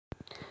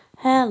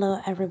Hello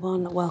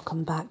everyone,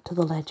 welcome back to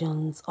the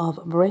Legends of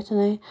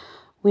Britany.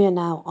 We are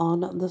now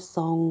on the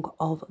Song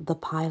of the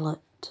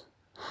Pilot.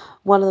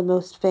 One of the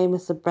most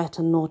famous of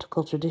Breton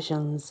nautical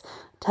traditions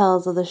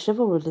tells of the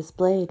chivalry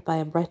displayed by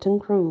a Breton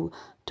crew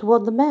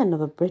toward the men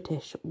of a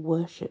British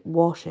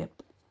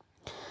warship.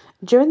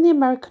 During the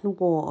American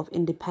War of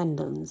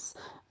Independence,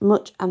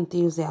 much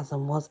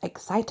enthusiasm was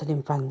excited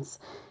in France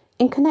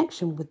in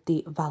connection with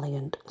the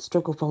valiant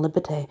struggle for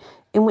liberty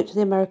in which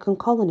the American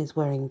colonies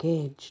were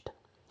engaged.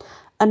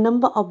 A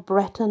number of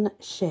Breton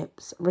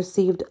ships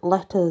received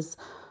letters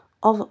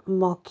of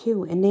marque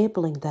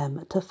enabling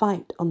them to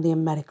fight on the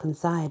American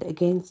side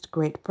against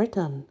Great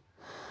Britain,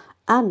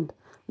 and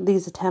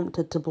these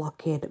attempted to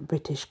blockade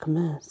British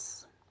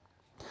commerce.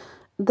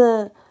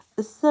 The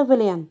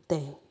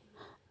Surveillante,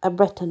 a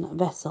Breton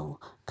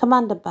vessel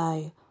commanded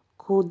by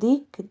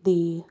Coudic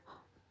de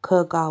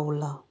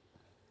Kergaula,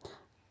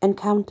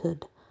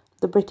 encountered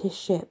the British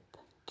ship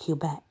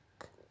Quebec,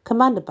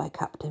 commanded by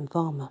Captain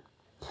Farmer.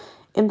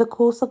 In the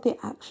course of the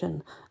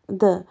action,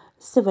 the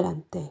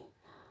Surveillante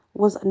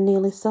was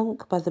nearly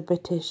sunk by the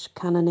British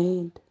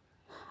cannonade,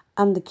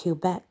 and the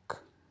Quebec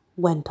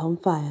went on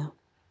fire.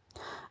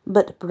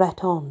 But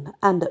Breton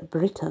and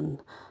Briton,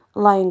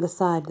 laying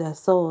aside their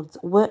swords,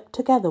 worked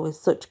together with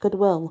such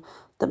goodwill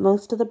that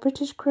most of the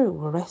British crew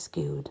were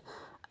rescued,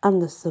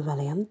 and the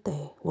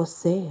Surveillante was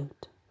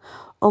saved,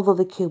 although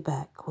the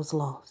Quebec was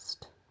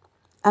lost.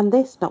 And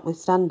this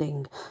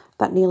notwithstanding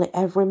that nearly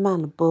every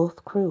man of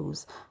both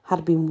crews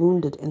had been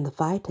wounded in the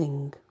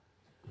fighting.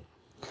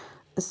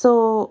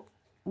 So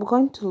we're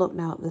going to look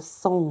now at the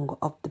Song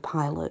of the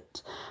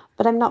Pilot,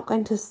 but I'm not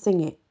going to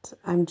sing it.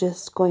 I'm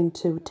just going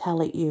to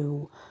tell it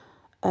you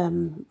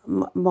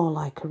more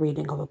like a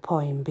reading of a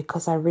poem,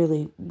 because I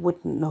really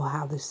wouldn't know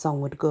how this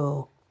song would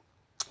go.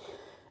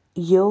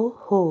 Yo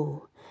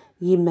ho,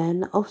 ye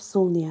men of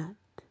Sulniac,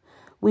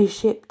 we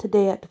ship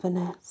today at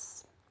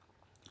Venice.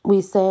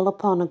 We sail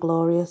upon a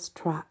glorious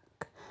track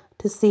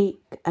to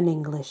seek an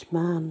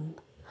Englishman.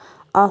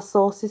 Our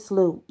saucy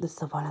sloop, the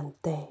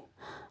Savante,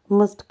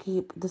 must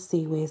keep the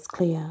seaways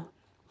clear.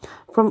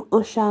 From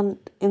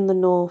Ushant in the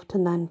north to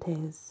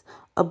Nantes,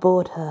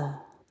 aboard her,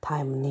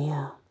 time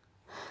near.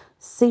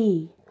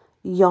 See,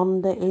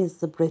 yonder is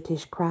the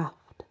British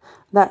craft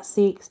that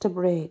seeks to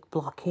break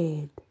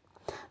blockade.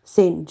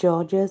 St.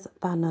 George's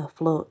banner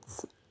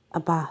floats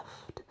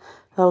abaft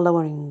her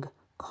lowering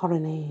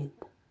colonnade.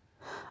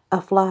 A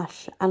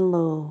flash and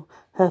lo,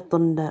 her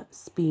thunder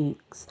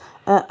speaks,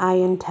 her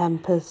iron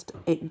tempest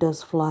it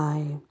does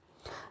fly.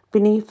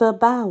 Beneath her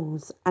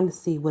bows and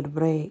seaward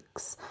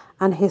breaks,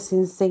 and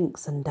hissing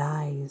sinks and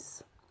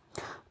dies.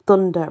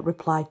 Thunder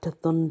replied to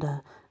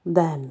thunder,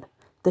 then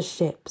the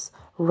ships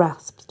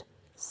rasped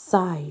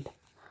side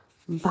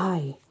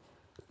by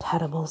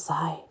terrible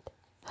side.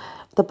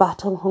 The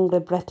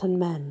battle-hungry Breton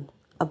men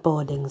a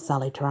boarding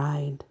sally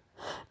tried,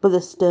 but the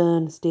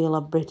stern steel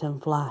of Britain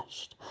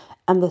flashed,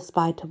 and the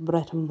spite of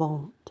Breton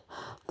vaunt,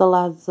 the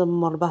lads of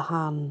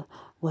Morbihan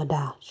were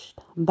dashed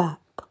back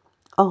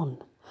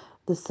on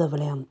the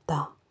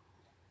Surveillante.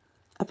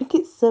 I think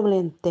it's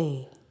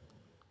Surveillante.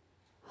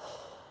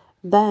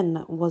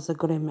 Then was a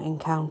grim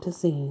encounter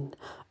seen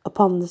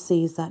upon the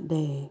seas that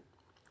day.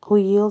 Who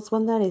yields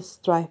when there is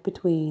strife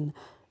between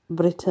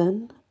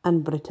Britain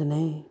and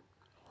Britany?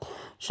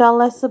 Shall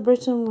lesser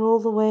Britain rule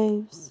the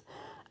waves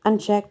and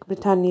check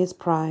Britannia's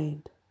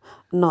pride?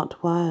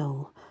 Not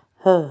while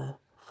her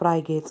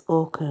frigate's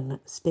oaken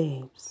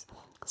staves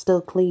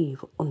still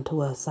cleave unto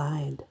her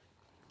side.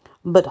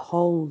 But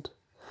hold,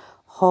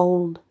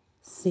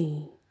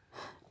 sea,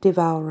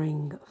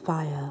 devouring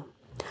fire,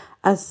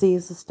 as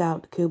sees the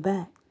stout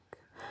Quebec.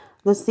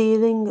 The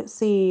seething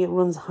sea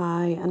runs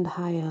high and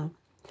higher,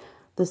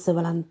 the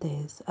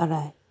Surveillantes a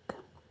wreck.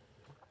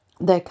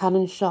 Their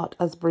cannon shot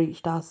has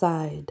breached our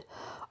side,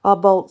 our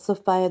bolts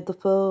have fired the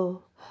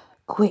foe.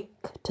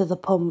 Quick to the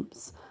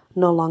pumps,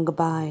 no longer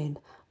bide,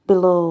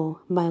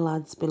 below, my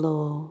lads,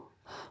 below.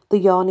 The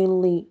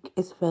yawning leak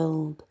is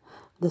filled,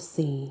 the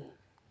sea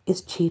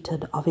is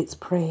cheated of its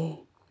prey.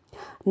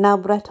 Now,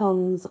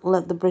 Bretons,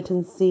 let the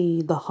Britons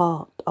see the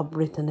heart of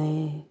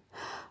Britany.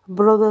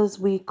 Brothers,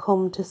 we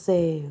come to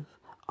save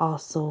our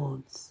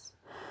swords.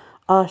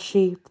 Our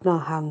sheathed,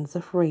 our hands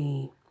are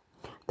free.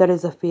 There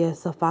is a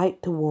fiercer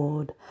fight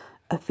toward,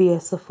 a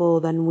fiercer foe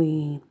than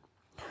we.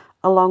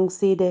 A long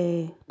sea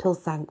day, till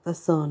sank the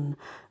sun,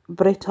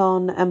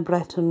 Briton and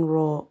Breton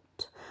wrought,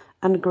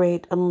 and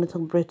Great and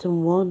Little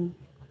Britain won,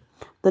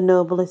 the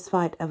noblest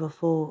fight ever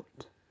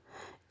fought.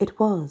 It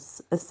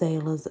was a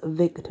sailor's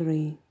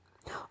victory.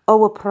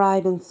 Oh, a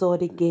pride and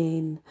sordid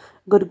gain,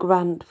 good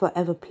grant for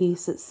ever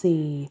peace at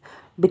sea,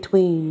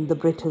 between the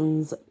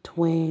Britons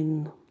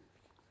twain.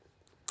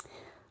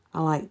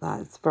 I like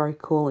that, it's very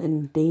cool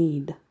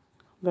indeed.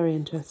 Very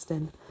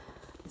interesting.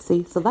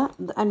 See, so that,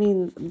 I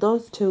mean,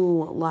 those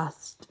two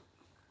last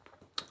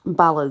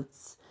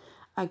ballads,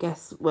 I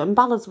guess, when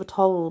ballads were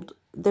told,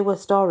 they were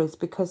stories,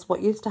 because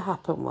what used to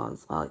happen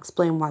was, I'll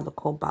explain why they're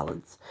called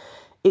ballads.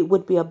 It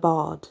would be a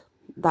bard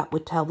that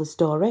would tell the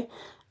story,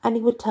 and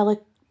he would tell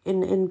it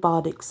in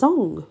bardic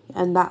song,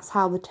 and that's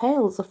how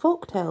the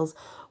folk tales,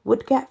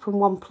 would get from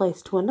one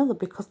place to another,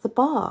 because the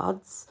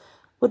bards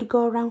would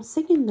go around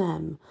singing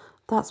them.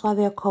 That's why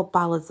they are called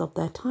ballads of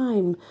their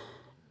time.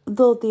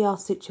 Though they are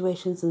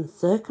situations and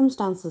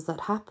circumstances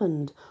that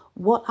happened,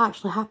 what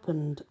actually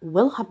happened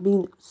will have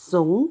been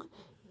sung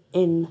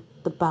in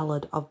the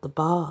ballad of the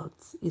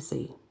bards, you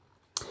see.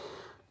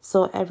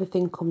 So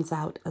everything comes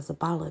out as a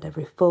ballad.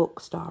 Every folk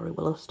story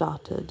will have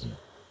started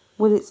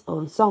with its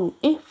own song.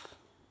 If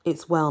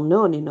it's well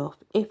known enough,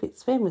 if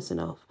it's famous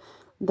enough,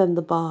 then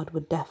the bard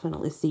would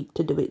definitely seek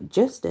to do it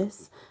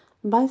justice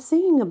by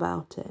singing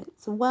about it.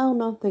 It's a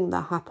well-known thing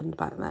that happened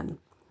back then.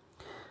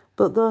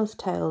 But those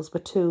tales were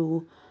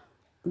two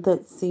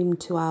that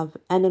seemed to have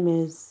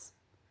enemies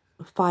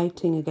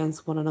fighting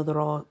against one another,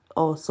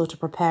 or sort of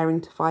preparing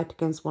to fight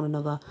against one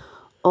another,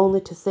 only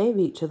to save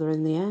each other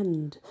in the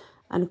end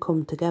and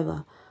come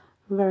together.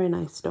 Very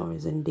nice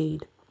stories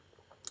indeed.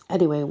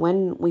 Anyway,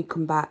 when we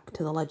come back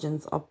to the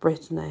legends of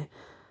Britany,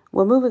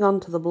 we're moving on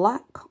to the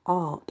black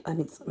art and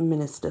its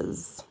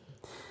ministers.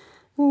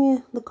 Yeah,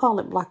 they call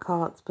it black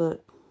arts,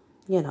 but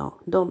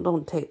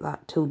don't take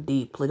that too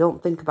deeply.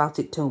 Don't think about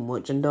it too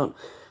much, and don't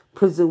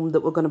presume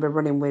that we're going to be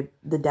running with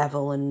the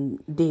devil and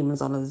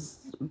demons on his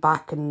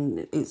back,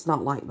 and it's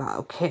not like that,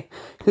 okay?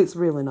 It's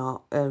really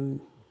not.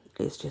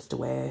 It's just a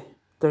way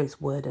that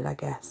it's worded, I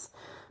guess.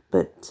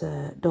 But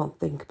don't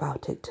think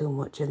about it too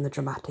much in the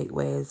dramatic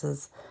ways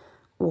as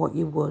what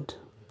you would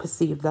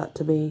perceive that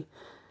to be.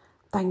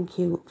 Thank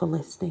you for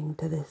listening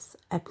to this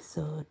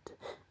episode,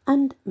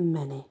 and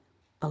many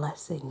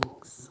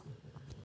blessings.